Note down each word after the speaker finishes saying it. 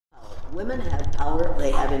Women have power,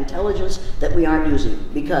 they have intelligence that we aren't using,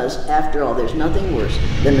 because after all, there's nothing worse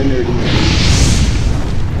than a nerdy man.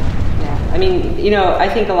 Yeah, I mean, you know, I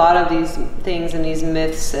think a lot of these things and these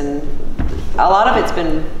myths, and a lot of it's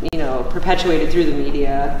been, you know, perpetuated through the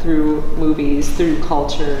media, through movies, through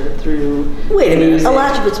culture, through Wait a minute, music. a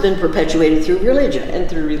lot of it's been perpetuated through religion. And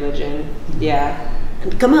through religion, yeah.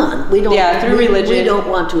 And come on, we don't, through religion. We don't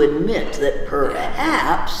want to admit that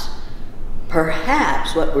perhaps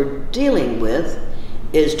what we're dealing with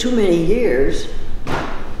is too many years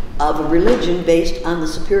of a religion based on the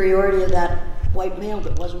superiority of that white male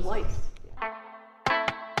that wasn't white.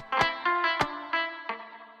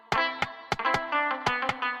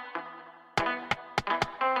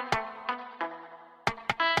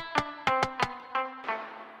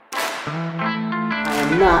 I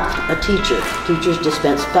am not a teacher. Teachers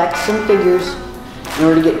dispense facts and figures in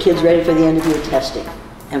order to get kids ready for the end of year testing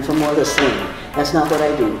and for more of the same. That's not what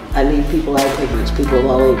I do. I lead people out of ignorance, people of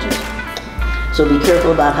all ages. So be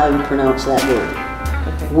careful about how you pronounce that word.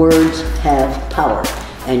 Okay. Words have power,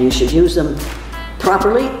 and you should use them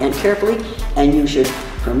properly and carefully, and you should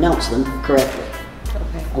pronounce them correctly.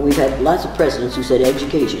 Okay. We've had lots of presidents who said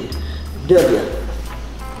education. W.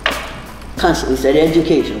 Constantly said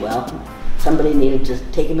education. Well, somebody needed to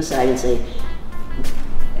take him aside and say,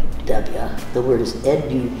 W. The word is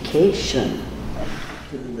education.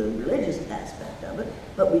 To the religious aspect of it,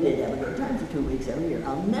 but we did have a good time for 2 weeks every year.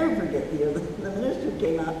 I'll never forget the year the minister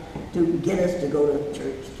came out to get us to go to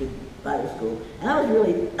church, to Bible school, and I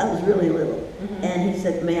was really little. Mm-hmm. And he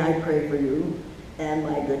said, "May I pray for you?" And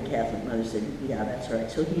my good Catholic mother said, "Yeah, that's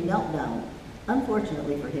right." So he knelt down.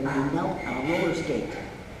 Unfortunately for him, he knelt on a roller skate.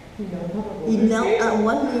 He knelt on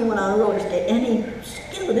one knee, went on a roller skate, and he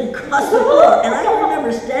skidded across the floor. And I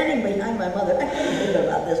remember standing behind my mother. I couldn't believe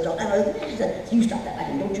about this, don't. And she said, "You stop that!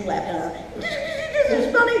 Don't you laugh!" And this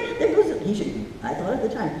is funny. He should. I thought at the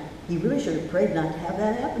time he really should have prayed not to have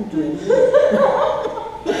that happen to him.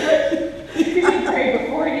 He prayed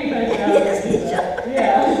before he even. Yes, he just.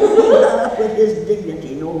 Yeah. He got up with his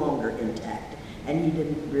dignity no longer intact, and he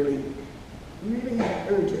didn't really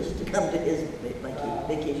urge us to come to his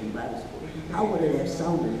vacation Bible school. How would it have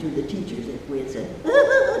sounded to the teachers if we had said,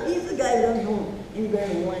 "He's the guy who doesn't know any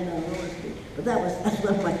better than lying on a roller skate"? But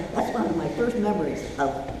that's one of my first memories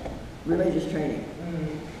of religious training.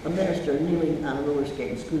 A minister kneeling on a roller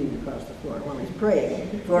skate and scooting across the floor while he's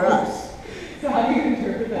praying for us. So how do you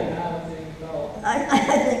interpret that now as an adult?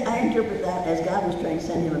 I interpret that as God was trying to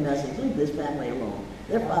send him a message: leave this family alone.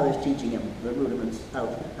 Their father's teaching them the rudiments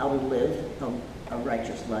of how to live a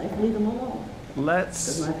righteous life. Leave them alone.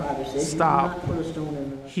 Let's my father said, stop "You do not put a stone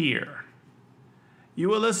in the here.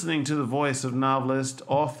 You are listening to the voice of novelist,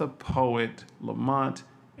 author, poet, Lamont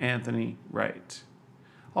Anthony Wright,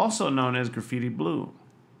 also known as Graffiti Bleu.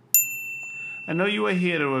 I know you are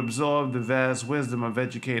here to absorb the vast wisdom of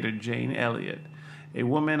educator Jane Elliott, a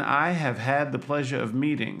woman I have had the pleasure of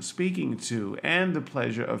meeting, speaking to, and the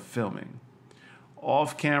pleasure of filming.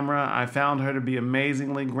 Off camera, I found her to be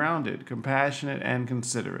amazingly grounded, compassionate, and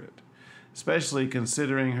considerate, especially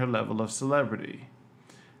considering her level of celebrity.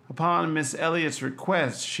 Upon Miss Elliott's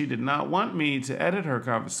request, she did not want me to edit her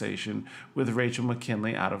conversation with Rachel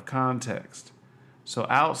McKinley out of context. So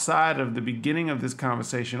outside of the beginning of this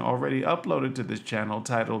conversation already uploaded to this channel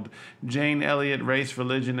titled Jane Elliott, Race,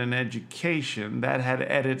 Religion, and Education that had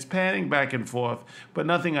edits panning back and forth, but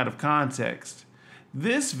nothing out of context.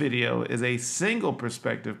 This video is a single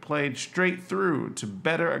perspective played straight through to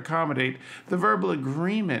better accommodate the verbal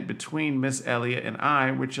agreement between Miss Elliott and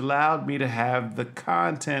I, which allowed me to have the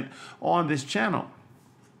content on this channel.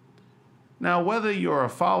 Now, whether you're a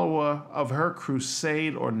follower of her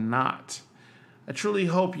crusade or not, I truly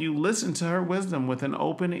hope you listen to her wisdom with an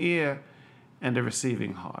open ear and a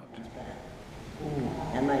receiving heart.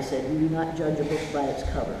 And I said, "You do not judge a book by its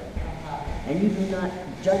cover. And you do not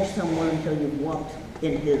judge someone until you've walked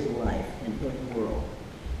in his life, in his world.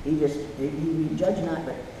 He judge not,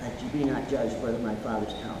 but that you be not judged, whether my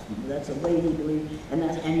father's house." That's the way he believed,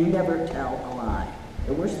 and you never tell a lie.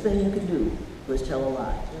 The worst thing you could do was tell a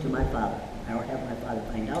lie to my father, or have my father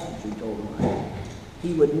find out that you told a lie.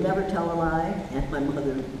 He would never tell a lie, and my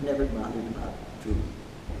mother never bothered about the truth.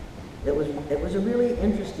 It was a really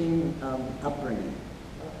interesting upbringing,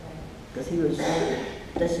 because he was,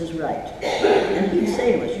 "This is right." And he'd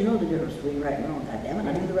say to us, "You know the difference between right and wrong. God damn it,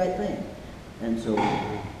 I do the right thing." And so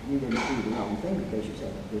you didn't do the wrong thing because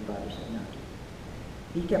your father said not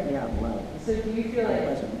to. He kept me out of love. So do you feel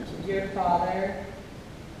like your father,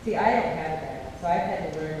 see, I don't have that, so I've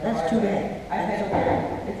had to learn. That's too bad. I've had to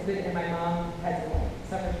learn. It's been, and my mom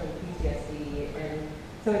suffers from PTSD, and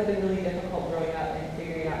so it's been really difficult growing up and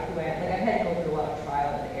figuring out who I am. Like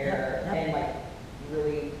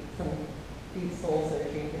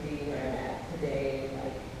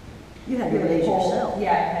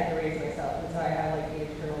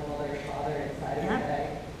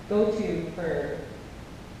go to for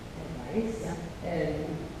advice, Yeah. and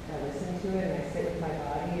I listen to it, and I sit with my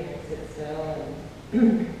body, and I sit still,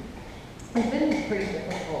 and it's been pretty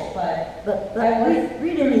difficult, but But I was-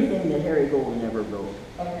 read anything that Harry Golden ever wrote.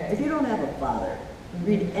 okay. If you don't have a father,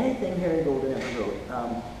 read anything Harry Golden ever wrote.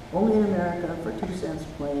 Only in America, for 2 cents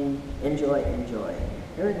plain, enjoy, enjoy.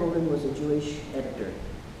 Harry Golden was a Jewish editor,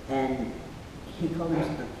 and he called his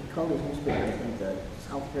newspaper, I think, the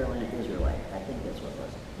South Carolina Israelite. I think that's what it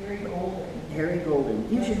was. Very golden. Harry Golden.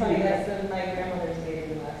 You That's should funny, read that's my grandmother's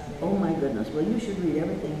maiden last name. Oh my goodness. Well, you should read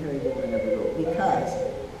everything Harry Golden ever wrote, because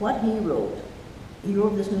what he wrote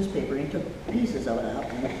this newspaper, and he took pieces of it out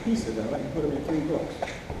and pieces of it and put them in 3 books.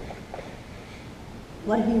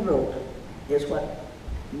 What he wrote is what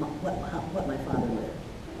my father read.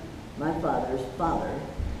 My father's father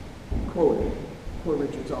quoted Poor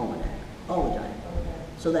Richard's Almanac all the time. Okay.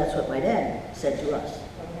 So that's what my dad said to us.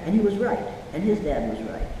 Okay. And he was right, and his dad was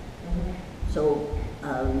right. Mhm. So,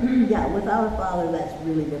 yeah, without a father, that's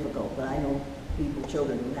really difficult. But I know people,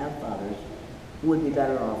 children who have fathers, who would be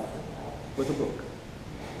better off with a book,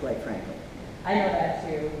 quite frankly. I know that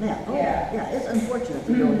too. Yeah, oh yeah, yeah. It's unfortunate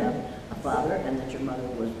you don't have a father and that your mother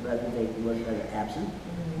was rather absent.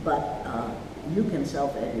 Mhm. But you can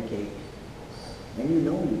self-educate, and you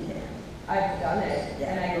know you can. I've done it,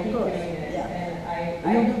 Yeah, and I of keep course, doing it, yeah.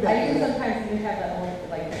 and You'll do that, I even yeah. sometimes even have that one,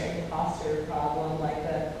 like the imposter problem, like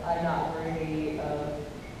the I'm not worthy of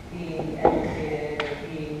being educated or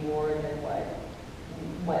being more than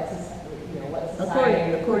what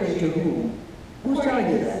society According to whom? Who's telling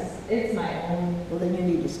you that? It's my own. Well, then you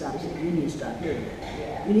need to stop. You need to stop hearing that.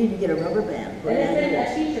 Yeah. You need to get a rubber band. Put And it on your it's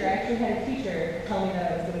desk. been a teacher. I actually had a teacher tell me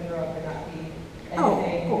that I was going to grow up and not be Oh,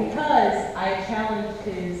 anything cool. because I challenged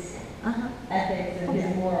his Uh-huh. ethics and his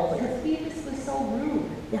Okay. morals because he just was so rude.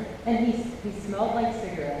 Yeah. And he smelled like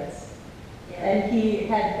cigarettes. And he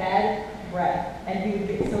had bad breath. And he would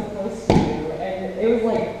get so close to you. And it was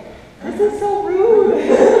like, this is so rude.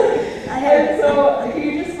 And so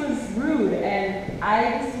he just was rude. And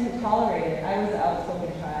I just didn't tolerate it. I was an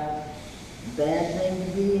outspoken child. Bad thing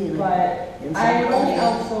to be in. But in some I was only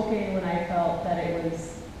classroom. outspoken when I felt that it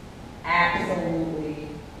was absolutely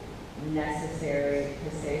necessary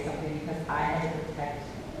to say something because I had to protect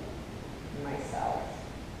myself.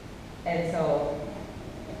 And so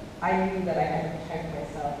I knew that I had to protect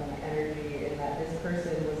myself and my energy and that this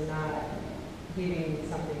person was not giving me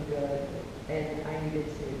something good and I needed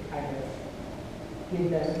to kind of give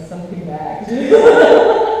them something back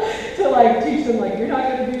to like teach them like you're not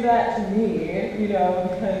going to do that to me, you know,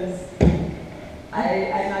 because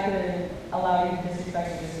I'm not going to allow you to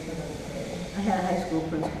disrespect me just because I'm okay. I had a high school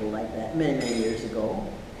principal like that many, many years ago,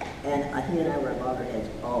 and he and I were at loggerheads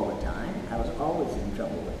all the time. I was always in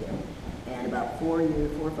trouble with him. And about 4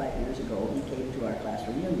 or 5 years ago, he came to our class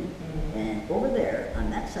reunion. Mm-hmm. And over there, on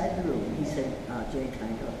that side of the room, he said, Jane, can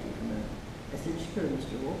I talk to you for a minute? I said, sure,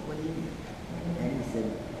 Mr. Wolf, what do you need? And he said,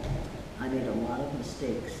 I made a lot of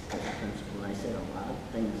mistakes as a principal, and I said a lot of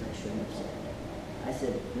things I shouldn't have said. I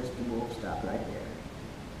said, Mr. Wolf, stop right there.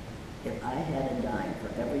 If I had a dime for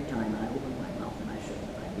every time I opened my mouth and I shouldn't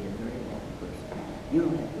have, I'd be a very wealthy person. You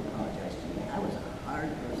don't have to apologize to me. I was a hard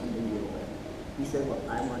person to deal with. He said, well,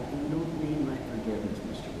 I want you to need my forgiveness,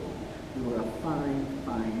 Mr. Wolf. You were a fine,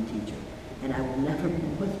 fine teacher. And I will never,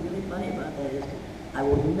 what's really funny about that is, I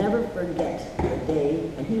will never forget the day,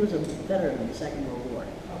 and he was a veteran of the Second World War.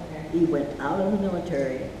 Okay. He went out of the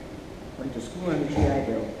military, went to school on the GI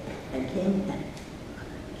Bill, and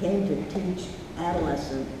came to teach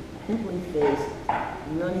adolescent, pimply-faced,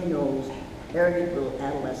 runny-nosed, arrogant little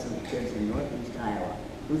adolescent kids in Northeast Iowa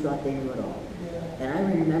who thought they knew it all. Yeah. And I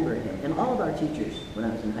remember him, and all of our teachers when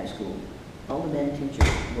I was in high school, all the men teachers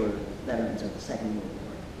were veterans of the Second World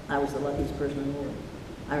War. I was the luckiest person in the world.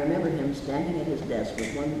 I remember him standing at his desk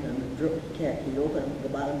with one, he'd open the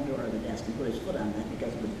bottom drawer of the desk and put his foot on that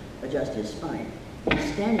because it would adjust his spine.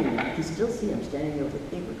 He's standing there, you can still see him standing there with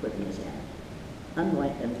a paper clip in his hand,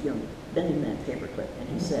 bending that paper clip. And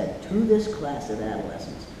he said, to this class of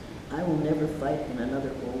adolescents, I will never fight in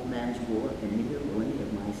another old man's war, and neither will any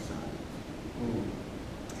of my sons. And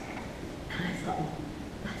I thought,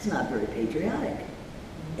 that's not very patriotic.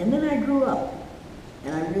 And then I grew up,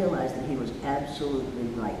 and I realized that he was absolutely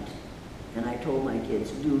right. And I told my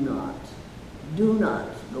kids, do not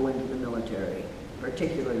go into the military,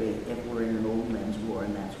 particularly if we're in an old men's war,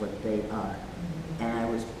 and that's what they are. And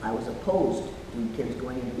I was opposed to kids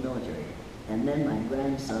going into the military. And then my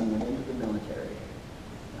grandson went into the military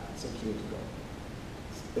 6 years ago,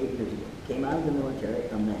 8 years ago. Came out of the military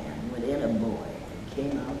a man, went in a boy, and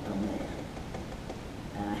came out a man.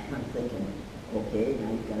 And I'm thinking, Okay,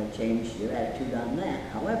 now you've got to change your attitude on that.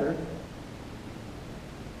 However,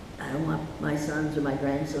 I don't want my sons or my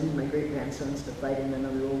grandsons, my great-grandsons to fight in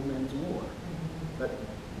another old men's war. But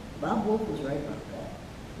Bob Wolf was right about that.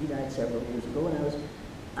 He died several years ago, and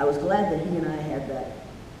I was glad that he and I had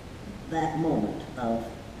that moment of,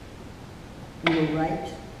 you were right,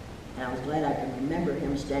 and I was glad I could remember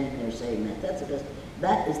him standing there saying that.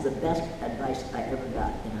 That is the best advice I ever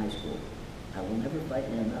got in high school. I will never fight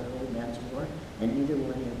in another old man's war, and neither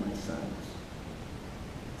will any of my sons.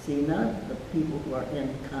 See, none of the people who are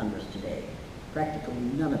in Congress today, practically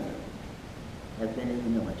none of them, have been in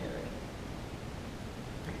the military.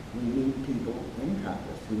 We need people in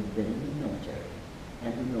Congress who have been in the military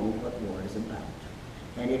and who know what war is about.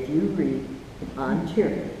 And if you read on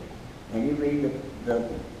tyranny, and you read the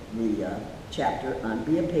chapter on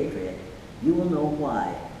Be a Patriot, you will know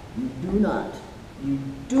why you do not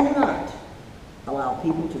allow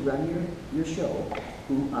people to run your show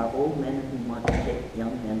who are old men who want to take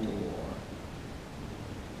young men to war.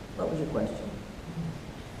 What was your question?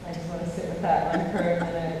 I just want to sit with that one for a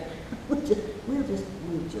minute. We'll just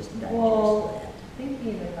digest Well, that.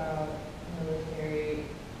 thinking about military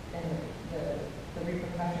and the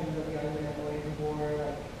repercussions of young men going to war,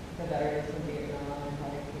 like the veterans from Vietnam and how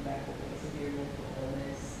they came back with like severe mental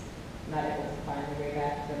illness, not able to find their way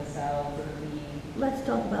back to themselves and leave. Let's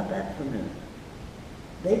talk about that for a minute.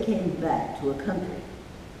 They came back to a country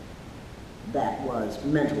that was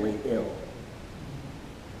mentally ill.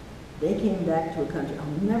 They came back to a country,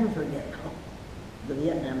 I'll never forget how the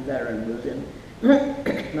Vietnam veteran was in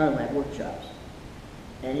one of my workshops,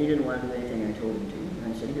 and he didn't want to do anything I told him to.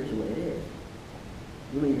 And I said, here's the way it is.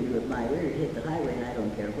 You either do it my way or you hit the highway, and I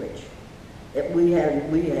don't care which. We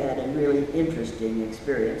had a really interesting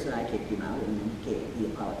experience, and I kicked him out, and then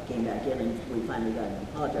he came back in, and we finally got him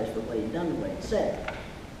to apologize for what he'd done and what he'd said.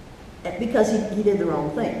 Because he did the wrong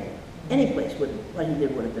thing. Any place, what he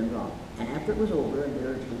did would have been wrong. And after it was over, and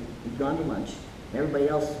we'd gone to lunch, and everybody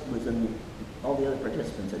else was all the other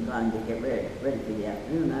participants had gone to get ready for the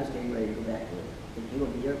afternoon, and I was getting ready to go back to go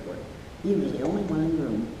to the airport. He was the only one in the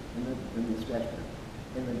room, in this restaurant,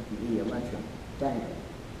 in the lunchroom, dining room.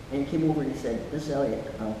 And he came over and he said, Miss Elliott,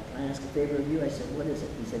 can I ask a favor of you? I said, what is it?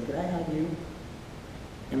 He said, could I hug you?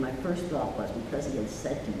 And my first thought was, because he had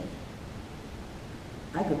said to me,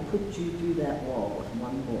 I could put you through that wall with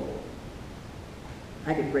one blow.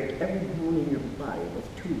 I could break every bone in your body with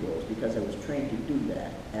 2 blows because I was trained to do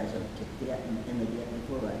that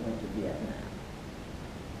before I went to Vietnam.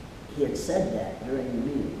 He had said that during the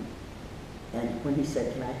meeting. And when he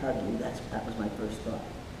said, can I hug you? That was my first thought.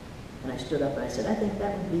 And I stood up and I said, I think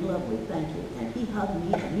that would be lovely, thank you. And he hugged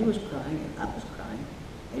me, and he was crying, and I was crying.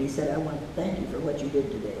 And he said, I want to thank you for what you did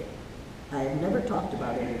today. I have never talked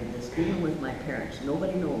about any of this, even with my parents.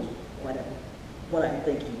 Nobody knows what I'm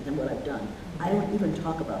thinking and what I've done. I don't even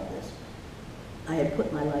talk about this. I had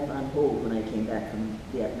put my life on hold when I came back from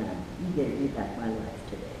Vietnam. You gave me back my life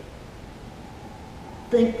today.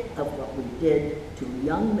 Think of what we did to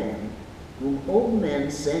young men whom old men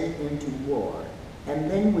sent into war, and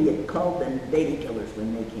then we had called them baby killers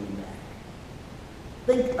when they came back.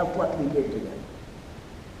 Think of what we did to them.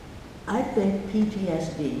 I think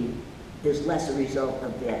PTSD is less a result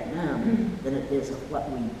of Vietnam than it is of what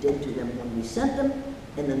we did to them when we sent them,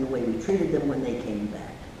 and then the way we treated them when they came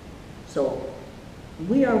back. So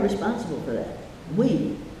we are responsible for that.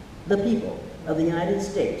 We, the people of the United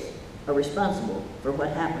States, are responsible for what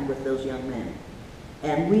happened with those young men.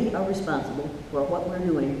 And we are responsible for what we're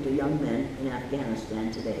doing to young men in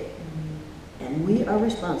Afghanistan today. And we are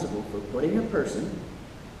responsible for putting a person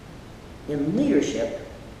in leadership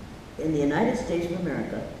in the United States of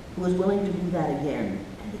America who is willing to do that again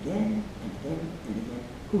and again and again and again,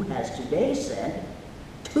 who has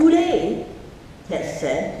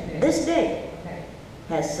this day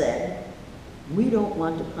has said, we don't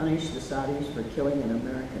want to punish the Saudis for killing an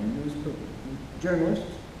American news journalist,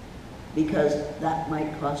 because that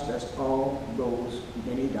might cost us all those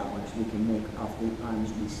many dollars we can make off the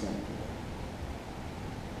arms we send to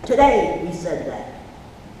them. Today, we said that.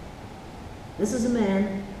 This is a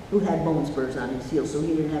man who had bone spurs on his heels, so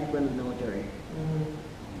he didn't have to go in the military.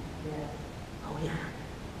 Yeah. Oh, yeah.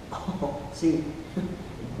 Oh, see,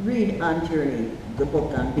 read On Tyranny, the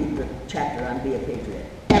book on the chapter on Be a Patriot.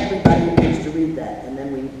 Everybody needs to read that, and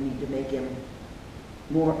then we need to make him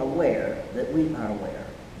more aware that we are aware.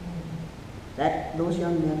 That those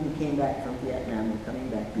young men who came back from Vietnam were coming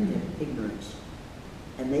back in ignorance.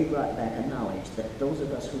 And they brought back a knowledge that those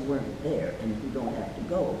of us who weren't there and who don't have to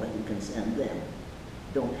go, but who can send them,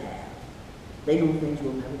 don't have. They know things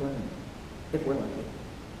we'll never learn, if we're lucky.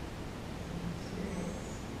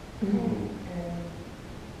 And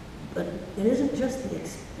it isn't just the,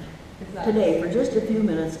 It's not- today, for just a few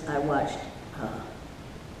minutes, I watched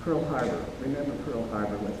Pearl Harbor. Remember Pearl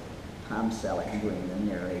Harbor with Tom Selleck doing the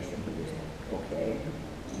narration? Okay.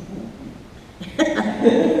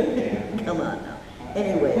 Come on now.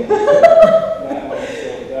 Anyway. That one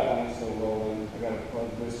is still rolling. I gotta plug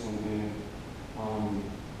this one in.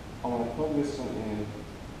 I wanna plug this one in.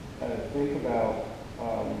 Think about, I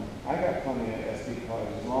got plenty of SD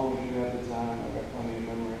cards. As long as you have the time, I got plenty of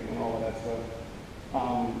memory and all of that stuff.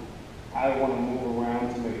 I wanna move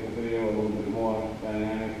around to make the video a little bit more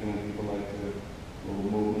dynamic, and people like to little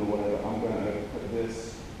movement or whatever. I'm gonna put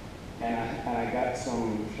this, and I got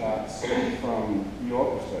some shots from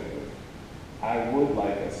your perspective. I would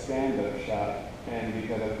like a stand-up shot, and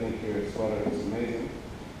because I think your sweater is amazing,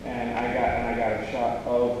 and I got a shot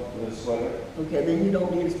of the sweater. Okay, then you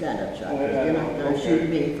don't need a stand-up shot. You're not going to shoot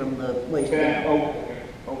me from the waist down.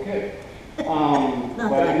 Okay. Not but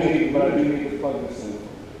that I I need need, but I do need to plug this in.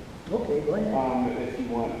 Okay, go ahead. If you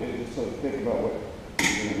want, just sort of think about what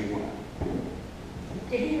you want.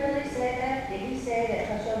 Did he really say that? Did he say that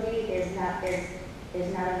Khashoggi is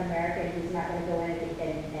not an American? He's not going to go in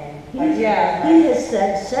and Yeah. He has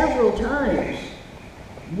said several times,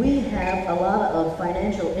 we have a lot of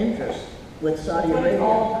financial interest with Saudi What it's Arabia.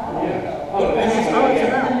 all about, Yeah. though. Oh, And that's all it's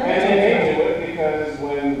about. And they do it because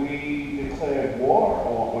when we declared war,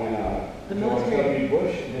 or when The George military. W.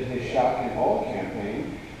 Bush did his shock and awe campaign,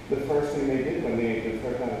 the first thing they did when the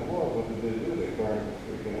first time of war, what did they do? They burned the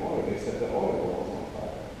freaking oil. They set the oil wells on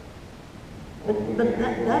fire. But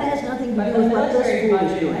that has nothing to But do the with what this military fool is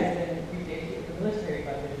budget doing. has been ridiculous. The military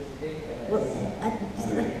budget is ridiculous. Well,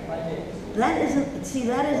 Budget. that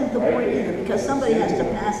isn't the point either, because somebody has to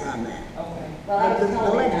pass on that. Okay. Well, I was The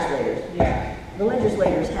told him that. legislators. Yeah. The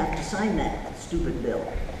legislators have to sign that stupid bill.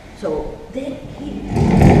 So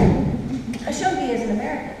Khashoggi is an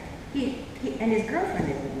American. He and his girlfriend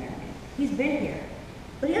is an American. He's been here.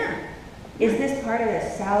 but yeah, Is this part of the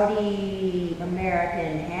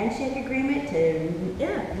Saudi-American handshake agreement to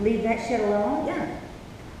yeah, leave that shit alone? yeah.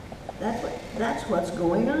 That's what's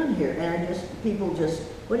going on here, and people just,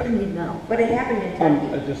 what do you need now? But it happened in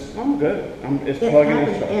Turkey. I'm good. It's It plugging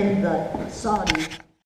happened in. in the Saudi